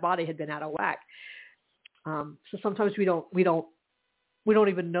my body had been out of whack. So sometimes we don't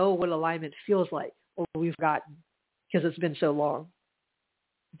even know what alignment feels like, or we've forgotten because it's been so long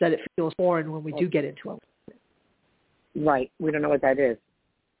that it feels foreign when we do get into it. Right. We don't know what that is.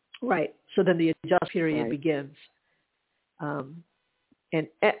 Right. So then the adjust period begins. And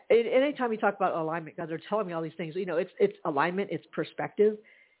anytime you talk about alignment, God, they're telling me all these things. It's alignment, it's perspective.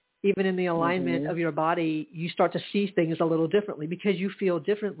 Even in the alignment of your body, you start to see things a little differently because you feel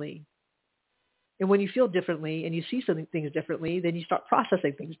differently. And when you feel differently and you see things differently, then you start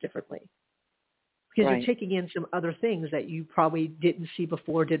processing things differently. Because you're taking in some other things that you probably didn't see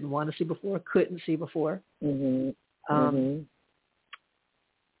before, didn't want to see before, couldn't see before.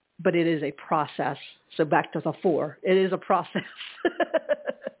 But it is a process. So back to the 4, it is a process.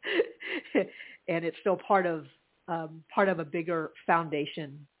 And it's still part of a bigger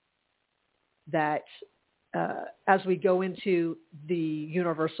foundation that as we go into the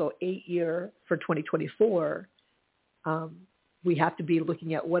universal 8-year for 2024, we have to be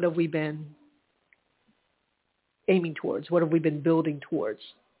looking at what have we been aiming towards, what have we been building towards.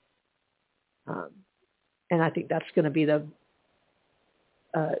 And I think that's going to be the,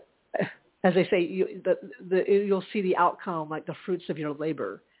 as they say, you'll see the outcome, like the fruits of your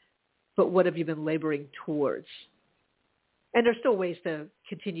labor. But what have you been laboring towards? And there's still ways to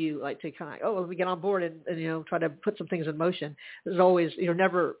continue, like to kind of, let me get on board and try to put some things in motion. There's always, you're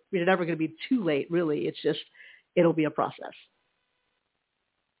never going to be too late, really. It's just, it'll be a process.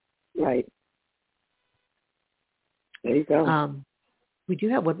 Right. There you go. We do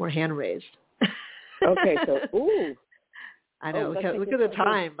have one more hand raised. Okay, so I know. Look at the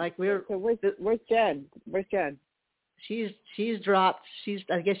time. Like So where's Jen? Where's Jen? She's dropped.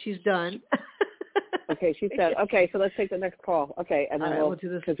 I guess she's done. Okay, she's done. Okay, so let's take the next call. Okay, and then we'll do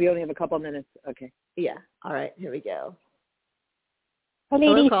this because we only have a couple of minutes. Okay. Yeah. All right. Here we go.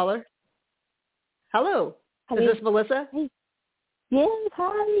 Hello, caller. Hello. Is this Melissa? Hey. Yes.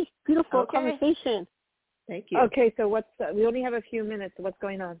 Hi. Beautiful conversation. Thank you. Okay, so we only have a few minutes. So what's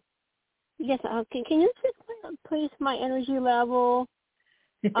going on? Yes. Can you just please my energy level?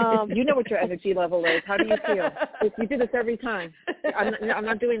 You know what your energy level is. How do you feel? You do this every time. I'm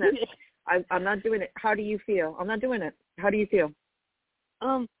not doing that. I'm not doing it. How do you feel? I'm not doing it. How do you feel?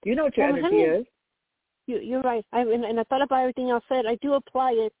 You know what your energy is. You're right. And I thought about everything else said. I do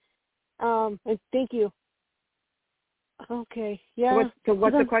apply it. And thank you. Okay. Yeah. So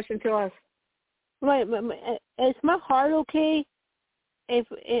what's the question to us? Right. Is my heart okay? If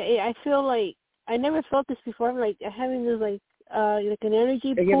I feel like I never felt this before, like having this like an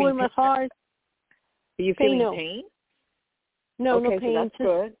energy pull in my heart. Are you feeling pain? No, okay, no pain. So that's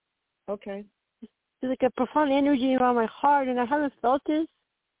good. Okay. There's like a profound energy around my heart, and I haven't felt this.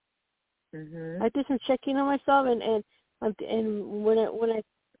 I did some checking on myself, and when I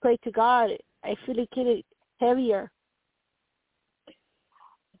pray to God, I feel it getting heavier.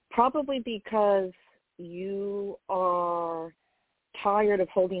 Probably because you are tired of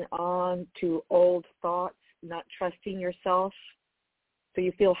holding on to old thoughts, not trusting yourself. So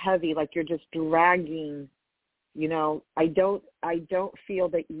you feel heavy, like you're just dragging. I don't feel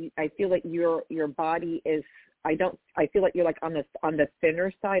that I feel like your body is. I feel like you're like on the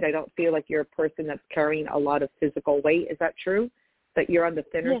thinner side. I don't feel like you're a person that's carrying a lot of physical weight. Is that true? That you're on the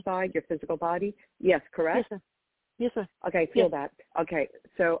thinner side, your physical body? Yes, correct? Yes, sir. Yes, sir. Okay, I feel that. Okay,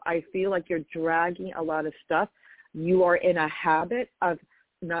 so I feel like you're dragging a lot of stuff. You are in a habit of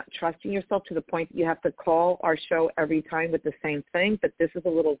not trusting yourself to the point that you have to call our show every time with the same thing, but this is a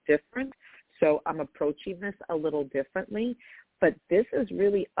little different. So I'm approaching this a little differently, but this is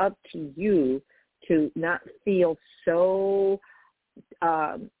really up to you to not feel so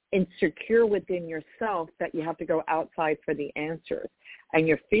insecure within yourself that you have to go outside for the answers. And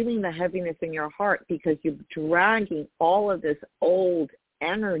you're feeling the heaviness in your heart because you're dragging all of this old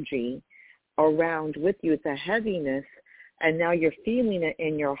energy around with you. It's a heaviness and now you're feeling it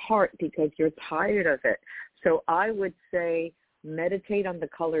in your heart because you're tired of it. So I would say meditate on the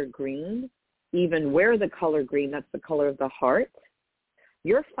color green, even wear the color green, that's the color of the heart.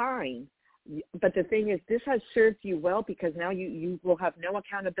 You're fine. But the thing is, this has served you well because now you will have no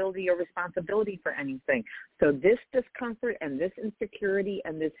accountability or responsibility for anything. So this discomfort and this insecurity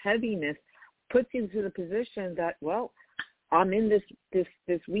and this heaviness puts you into the position that, well, I'm in this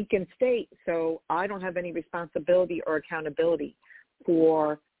weakened state, so I don't have any responsibility or accountability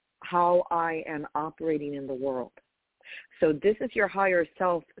for how I am operating in the world. So this is your higher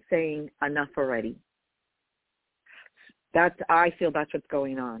self saying, enough already. I feel that's what's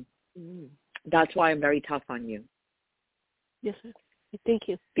going on. Mm. That's why I'm very tough on you. Yes, sir. Thank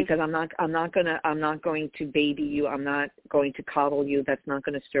you. Because I'm not going to baby you. I'm not going to coddle you. That's not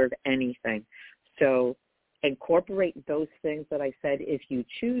going to serve anything. So incorporate those things that I said if you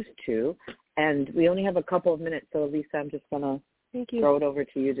choose to. And we only have a couple of minutes, so Lisa, I'm just going to throw it over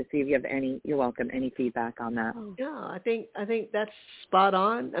to you to see if you have you're welcome, any feedback on that. Yeah, I think that's spot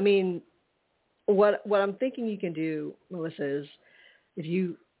on. I mean, what I'm thinking you can do, Melissa, is if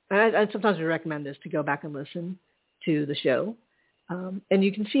you, and sometimes we recommend this, to go back and listen to the show. And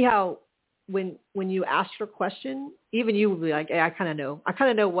you can see how when you ask your question, even you will be like, hey, I kind of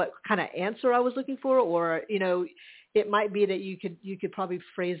know what kind of answer I was looking for, or, it might be that you could probably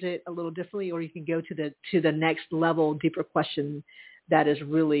phrase it a little differently, or you can go to the next level, deeper question that is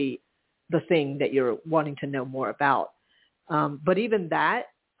really the thing that you're wanting to know more about. But even that,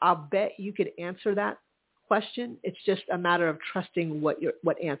 I'll bet you could answer that question. It's just a matter of trusting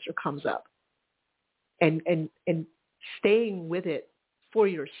what answer comes up, and staying with it for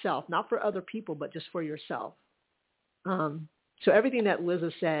yourself, not for other people, but just for yourself. So everything that Liz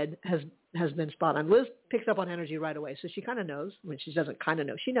has said has been spot on. Liz picks up on energy right away, so she kind of knows. When she doesn't kind of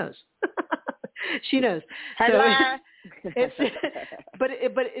know, she knows. She knows. Hello. So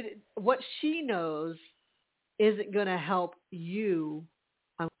what she knows isn't going to help you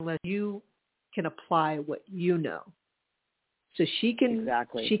unless you can apply what you know. So she can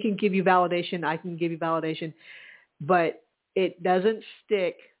give you validation. I can give you validation, but it doesn't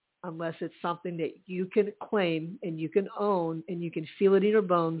stick unless it's something that you can claim and you can own and you can feel it in your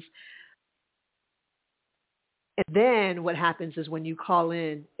bones. And then what happens is when you call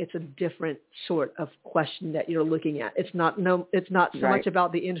in, it's a different sort of question that you're looking at. It's not so much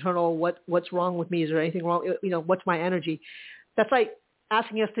about the internal, what's wrong with me? Is there anything wrong? What's my energy? That's like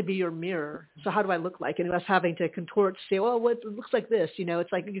asking us to be your mirror. So how do I look like? And us having to contort, say, well, it looks like this.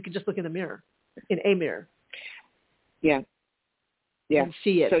 It's like you can just look in the mirror, in a mirror. Yeah. Yeah. And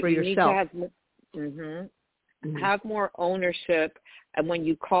see it for yourself. Need to have more ownership. And when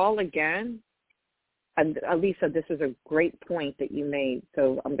you call again, and Alyssa, this is a great point that you made.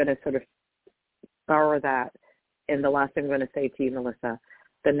 So I'm going to sort of borrow that. And the last thing I'm going to say to you, Melissa,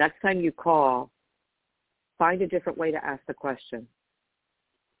 the next time you call, find a different way to ask the question.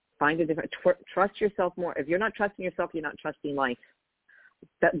 Trust yourself more. If you're not trusting yourself, you're not trusting life.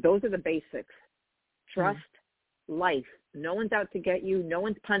 Those are the basics. Trust life. No one's out to get you. No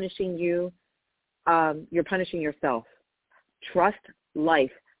one's punishing you. You're punishing yourself. Trust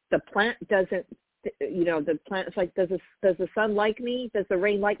life. The plant doesn't, the plant is like, does the sun like me? Does the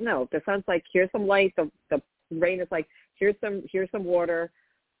rain like? No. The sun's like, here's some light. The rain is like, here's some water.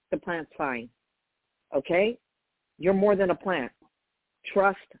 The plant's fine. Okay? You're more than a plant.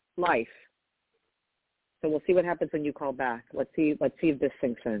 Trust life. So we'll see what happens when you call back. Let's see if this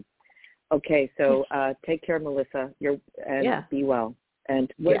sinks in. Okay, so take care, Melissa. Be well.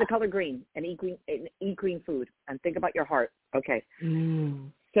 And wear the color green and eat green food. And think about your heart. Okay.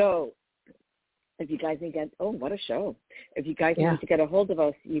 So if you guys need to get, what a show. If you guys need to get a hold of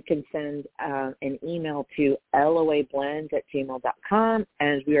us, you can send an email to loablend@gmail.com.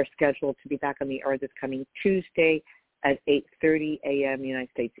 And we are scheduled to be back on the air this coming Tuesday at 8:30 a.m. United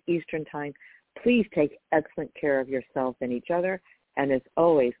States Eastern Time. Please take excellent care of yourself and each other. And as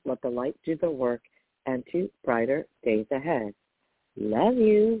always, let the light do the work and to brighter days ahead. Love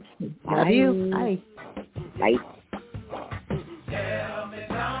you. Bye. Love you. Bye. Bye. Tell me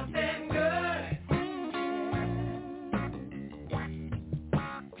something good.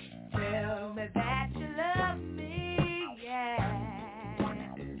 Tell me that you love me, yeah.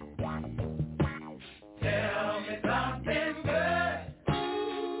 Tell me something good.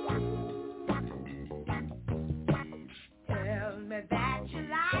 Tell me that you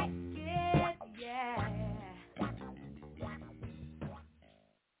like it, yeah.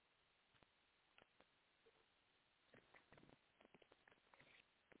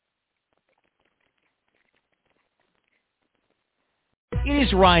 It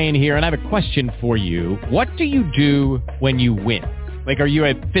is Ryan here, and I have a question for you. What do you do when you win? Like, are you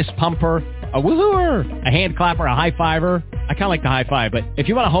a fist pumper, a woohooer, a hand clapper, a high fiver? I kind of like the high five, but if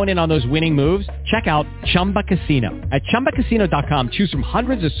you want to hone in on those winning moves, check out Chumba Casino. At ChumbaCasino.com, choose from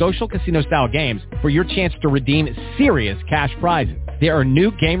hundreds of social casino-style games for your chance to redeem serious cash prizes. There are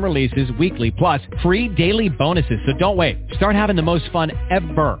new game releases weekly, plus free daily bonuses, so don't wait. Start having the most fun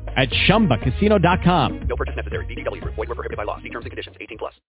ever at ChumbaCasino.com. No purchase necessary. VGW. Void where prohibited by law. See terms and conditions. 18+.